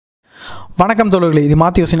வணக்கம் தோழர்களே, இது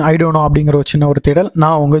மாத்தி யோசி I don't know அப்படிங்கிற ஒரு சின்ன ஒரு தேடல்.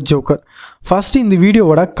 நான் உங்கள் ஜோக்கர். ஃபஸ்ட்டு இந்த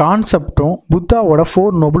வீடியோவோட கான்செப்டும் புத்தாவோட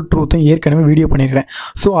 4 நோபல் ட்ரூத்தும் ஏற்கனவே வீடியோ பண்ணியிருக்கிறேன்.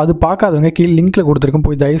 ஸோ அது பார்க்காதவங்க கீழே லிங்க்கில் கொடுத்துருக்கோம்,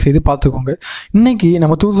 போய் தயவுசெய்து பார்த்துக்கோங்க. இன்றைக்கி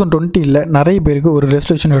நம்ம 2020 நிறைய பேருக்கு ஒரு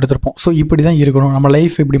ரெசல்யூஷன் எடுத்திருப்போம். ஸோ இப்படி தான் இருக்கணும், நம்ம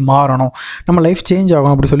லைஃப் இப்படி மாறணும், நம்ம லைஃப் சேஞ்ச்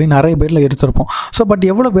ஆகணும் அப்படி சொல்லி நிறைய பேரில் எடுத்திருப்போம். ஸோ பட்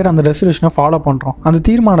எவ்வளோ பேர் அந்த ரெசல்யூஷனை ஃபாலோ பண்ணுறோம், அந்த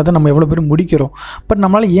தீர்மானத்தை நம்ம எவ்வளோ பேர் முடிக்கிறோம். பட்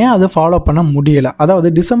நம்மளால் ஏன் அதை ஃபாலோ பண்ண முடியலை?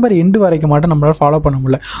 அதாவது டிசம்பர் எண்டு வரைக்கும் மட்டும் நம்மளால் ஃபாலோ பண்ண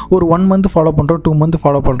முடியல. ஒரு 1 மந்த் ஃபாலோ பண்ணுறோம், 2 மந்த்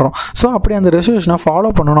ஃபாலோ பண்ணுறோம். ஸோ அப்படி அந்த ரெசல்யூஷனை ஃபாலோ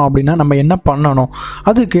பண்ணணும் அப்படின்னா நம்ம என்ன பண்ணணும்?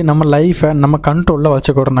 அதுக்கு நம்ம லைஃப்பை நம்ம கண்ட்ரோலில்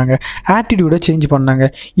வச்சுக்கிடுறாங்க, ஆட்டிடியூடை சேஞ்ச் பண்ணாங்க.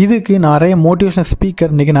 இதுக்கு நிறைய மோட்டிவேஷனல்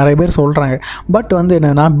ஸ்பீக்கர் இன்றைக்கி நிறைய பேர் சொல்கிறாங்க. பட்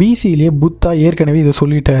என்னென்னா பிசியிலேயே புத்தா ஏற்கனவே இதை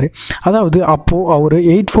சொல்லிட்டாரு. அதாவது அப்போது அவர்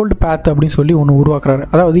 8-fold path அப்படின்னு சொல்லி ஒன்று உருவாக்குறாரு.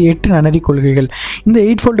 அதாவது 8 நன்னெறி கொள்கைகள். இந்த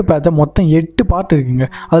 8-fold path மொத்தம் 8 பார்ட் இருக்குங்க.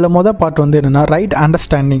 அதில் மொதல் பார்ட் என்னென்னா ரைட்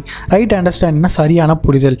அண்டர்ஸ்டாண்டிங்னா சரியான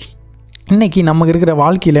புரிதல். இன்றைக்கி நமக்கு இருக்கிற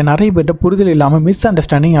வாழ்க்கையில் நிறைய பேர்ட்ட புரிதல் இல்லாமல் மிஸ்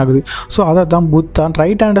அண்டர்ஸ்டாண்டிங் ஆகுது. ஸோ அதை தான் புத்தா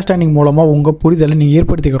ரைட் அண்டர்ஸ்டாண்டிங் மூலமாக உங்கள் புரிதலை நீங்கள்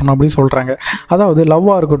ஏற்படுத்திக்கணும் அப்படின்னு சொல்கிறாங்க. அதாவது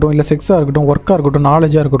லவ்வாக இருக்கட்டும், இல்லை செக்ஸாக இருக்கட்டும், ஒர்க்காக இருக்கட்டும்,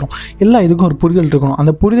 நாலேஜாக இருக்கட்டும், எல்லா இதுக்கும் ஒரு புரிதல் இருக்கணும்.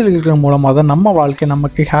 அந்த புரிதல் இருக்கிற மூலமாக தான் நம்ம வாழ்க்கை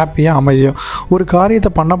நமக்கு ஹாப்பியாக அமையும். ஒரு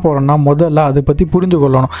காரியத்தை பண்ண போகிறோன்னா முதல்ல அதை பற்றி புரிந்து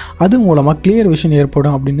கொள்ளணும். அது மூலமாக கிளியர் விஷன்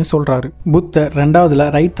ஏற்படும் அப்படின்னு சொல்கிறாரு புத்தர். ரெண்டாவதுல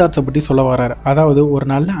ரைட் தாட்ஸை பற்றி சொல்ல வர்றாரு. அதாவது ஒரு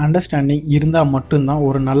நல்ல அண்டர்ஸ்டாண்டிங் இருந்தால் மட்டும்தான்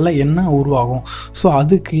ஒரு நல்ல எண்ணம் உருவாகும். ஸோ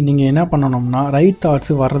அதுக்கு நீங்கள் என்ன பண்ணணும்னா ரைட்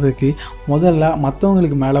தாட்ஸ் வர்றதுக்கு முதல்ல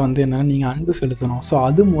மற்றவங்களுக்கு மேலே என்னென்னா நீங்கள் அன்பு செலுத்தணும். ஸோ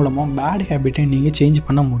அது மூலமாக பேட் ஹேபிட்டை நீங்கள் சேஞ்ச்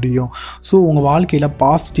பண்ண முடியும். ஸோ உங்கள் வாழ்க்கையில்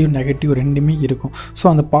பாசிட்டிவ் நெகட்டிவ் ரெண்டுமே இருக்கும். ஸோ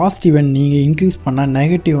அந்த பாசிட்டிவை நீங்கள் இன்க்ரீஸ் பண்ணால்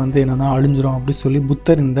நெகட்டிவ் என்னென்னா அழிஞ்சிரும் அப்படி சொல்லி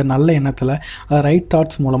புத்தர் இந்த நல்ல எண்ணத்தில் அதை ரைட்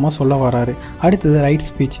தாட்ஸ் மூலமாக சொல்ல வராரு. அடுத்தது ரைட்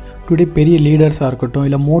ஸ்பீச். டுடே பெரிய லீடர்ஸாக இருக்கட்டும்,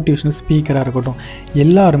 இல்லை மோட்டிவேஷனல் ஸ்பீக்கராக இருக்கட்டும்,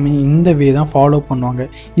 எல்லாருமே இந்த வே தான் ஃபாலோ பண்ணுவாங்க.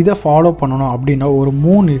 இதை ஃபாலோ பண்ணணும் அப்படின்னா ஒரு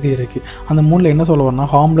 3 இது இருக்குது. அந்த 3ல் என்ன சொல்ல வரனா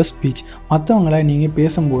ஹார்ம்லெஸ் ஸ்பீச். மற்றவங்கள நீங்கள்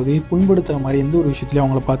பேசும்போது புண்படுத்துகிற மாதிரி எந்த ஒரு விஷயத்துலையும்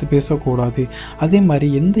அவங்கள பார்த்து பேசக்கூடாது. அதே மாதிரி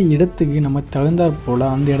எந்த இடத்துக்கு நம்ம தகுந்தாற் போல்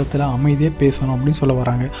அந்த இடத்துல அமைதியாக பேசணும் அப்படின்னு சொல்ல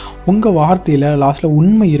வராங்க. உங்கள் வார்த்தையில் லாஸ்ட்டில்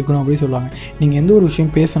உண்மை இருக்கணும் அப்படின்னு சொல்லுவாங்க. நீங்கள் எந்த ஒரு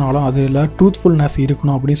விஷயம் பேசினாலும் அதில் ட்ரூத்ஃபுல்னஸ்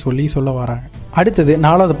இருக்கணும் அப்படின்னு சொல்ல வராங்க. அடுத்தது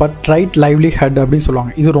 4வது பார்ட் ரைட் லைவ்லிஹுட் அப்படின்னு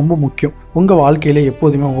சொல்லுவாங்க. இது ரொம்ப முக்கியம். உங்கள் வாழ்க்கையில்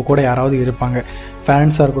எப்போதுமே உங்கள் கூட யாராவது இருப்பாங்க.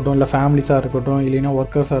 ஃப்ரெண்ட்ஸாக இருக்கட்டும், இல்லை ஃபேமிலிஸாக இருக்கட்டும், இல்லைன்னா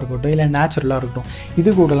ஒர்க்கர்ஸாக இருக்கட்டும், இல்லை நேச்சுரலாக இருக்கட்டும், இது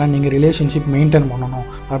கூடலாம் நீங்கள் ரிலேஷன்ஷிப் மெயின்டைன் பண்ணணும்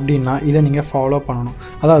அப்படின்னா இதை நீங்கள் ஃபாலோ பண்ணணும்.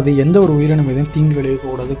 அதாவது எந்த ஒரு உயிரினம் எதுவும் தீங்கு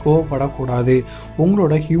விளைவிக்கக்கூடாது, கோவப்படக்கூடாது,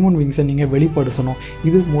 உங்களோட ஹியூமன் விங்ஸை நீங்கள் வெளிப்படுத்தணும்.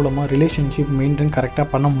 இது மூலமாக ரிலேஷன்ஷிப் மெயின்டைன் கரெக்டாக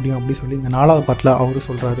பண்ண முடியும் அப்படின்னு சொல்லி இந்த 4வது பார்ட்டில் அவர்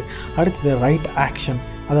சொல்கிறாரு. அடுத்தது ரைட் ஆக்ஷன்.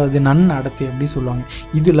 அதாவது நன்னடத்தை அப்படின்னு சொல்லுவாங்க.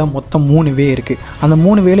 இதில் மொத்தம் 3 வே இருக்குது. அந்த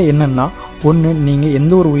 3 வேல என்னென்னா, ஒன்று நீங்கள்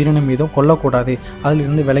எந்த ஒரு உயிரினம் மீதும் கொல்லக்கூடாது,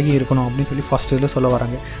 அதிலிருந்து விலகி இருக்கணும் அப்படின்னு சொல்லி ஃபஸ்ட் இதில் சொல்ல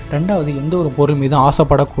வராங்க. ரெண்டாவது எந்த ஒரு பொருள் மீதும்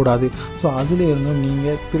ஆசைப்படக்கூடாது. ஸோ அதிலிருந்து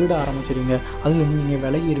நீங்கள் திருட ஆரம்பிச்சிருங்க, அதிலிருந்து நீங்கள்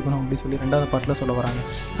விலகி இருக்கணும் அப்படின்னு சொல்லி 2வது பார்ட்டில் சொல்ல வராங்க.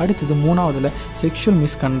 அடுத்தது 3வதுல செக்ஷுவல்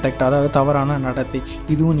மிஸ்கண்டக்ட், அதாவது தவறான நடத்தை,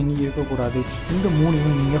 இதுவும் நீங்கள் இருக்கக்கூடாது. இந்த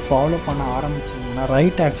 3ஐயும் நீங்கள் ஃபாலோ பண்ண ஆரம்பிச்சிங்கன்னா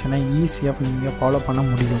ரைட் ஆக்ஷனை ஈஸியாக நீங்கள் ஃபாலோ பண்ண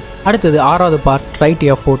முடியும். அடுத்தது 6வது பார்ட் ரைட்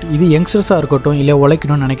எஃபோர்ட். இது யங்ஸ்டர்ஸாக இருக்கட்டும், இல்லை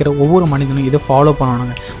உழைக்கணும்னு நினைக்கிற ஒவ்வொரு மனிதனும் இதை ஃபாலோ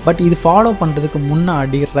பண்ணணுங்க. பட் இது ஃபாலோ பண்ணுறதுக்கு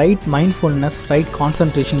முன்னாடி ரைட் மைண்ட்ஃபுல்னஸ், ரைட்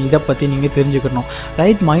கான்சன்ட்ரேஷன், இதை பற்றி நீங்கள் தெரிஞ்சுக்கணும்.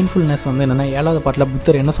 ரைட் மைண்ட்ஃபுல்னஸ் என்னென்னா 7வது பார்ட்டில்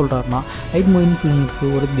புத்தர் என்ன சொல்கிறாருன்னா ரைட் மைண்ட்ஃபுல்னஸ்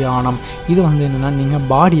ஒரு தியானம். இது என்னென்னா நீங்கள்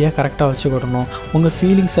பாடியை கரெக்டாக வச்சுக்கிடணும். உங்கள்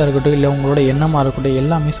ஃபீலிங்ஸாக இருக்கட்டும், இல்லை உங்களோட எண்ணமாக இருக்கட்டும்,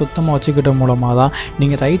 எல்லாமே சுத்தமாக வச்சுக்கிட்ட மூலமாக தான்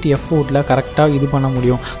நீங்கள் ரைட் எஃபோர்ட்டில் கரெக்டாக இது பண்ண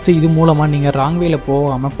முடியும். ஸோ இது மூலமாக நீங்கள் ராங் வேல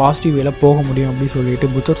போகாமல் பாசிட்டிவ் வேல போக முடியும் அப்படின்னு சொல்லிட்டு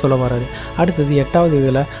புத்தர் சொல்ல வராரு. அடுத்தது 8வது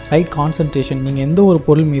இதில் ரைட் கான்சன்ட்ரேஷன். நீங்கள் எந்த ஒரு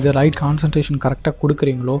பொருள் மீது ரைட் கான்சன்ட்ரேஷன் கரெக்டாக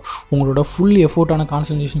கொடுக்குறீங்களோ, உங்களோட ஃபுல் எஃபோர்ட்டான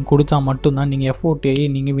கான்சன்ட்ரேஷன் கொடுத்தா மட்டும்தான் நீங்கள் எஃபோர்ட்டையே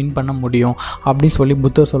நீங்கள் வின் பண்ண முடியும் அப்படின்னு சொல்லி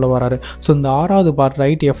புத்தர் சொல்ல வராரு. ஸோ இந்த 6வது பார்ட்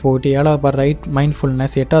ரைட் எஃபோர்ட், 7வது பார்ட் ரைட்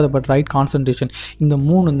மைண்ட்ஃபுல்னஸ், 8வது பார்ட் ரைட் கான்சன்ட்ரேஷன், இந்த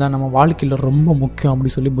 3 தான் நம்ம வாழ்க்கையில் ரொம்ப முக்கியம்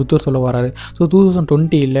அப்படின்னு சொல்லி புத்தர் சொல்ல வராரு. ஸோ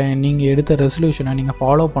 2020 நீங்கள் எடுத்த ரெசல்யூஷனை நீங்கள்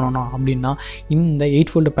ஃபாலோ பண்ணணும் அப்படின்னா இந்த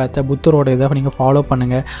 8-fold path புத்தரோட இதை நீங்கள் ஃபாலோ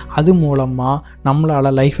பண்ணுங்கள். அது மூலமாக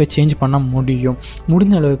நம்மளால் லைஃப்பை சேஞ்ச் பண்ண முடியும்.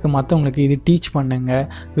 முடிஞ்ச அளவுக்கு மற்றவங்களுக்கு இது டீச் பண்ணுங்கள்.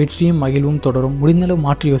 வெற்றியும் மகிழ்வும் தொடரும். முடிந்தளவு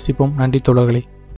மாற்றி யோசிப்போம். நன்றி தோழர்களே.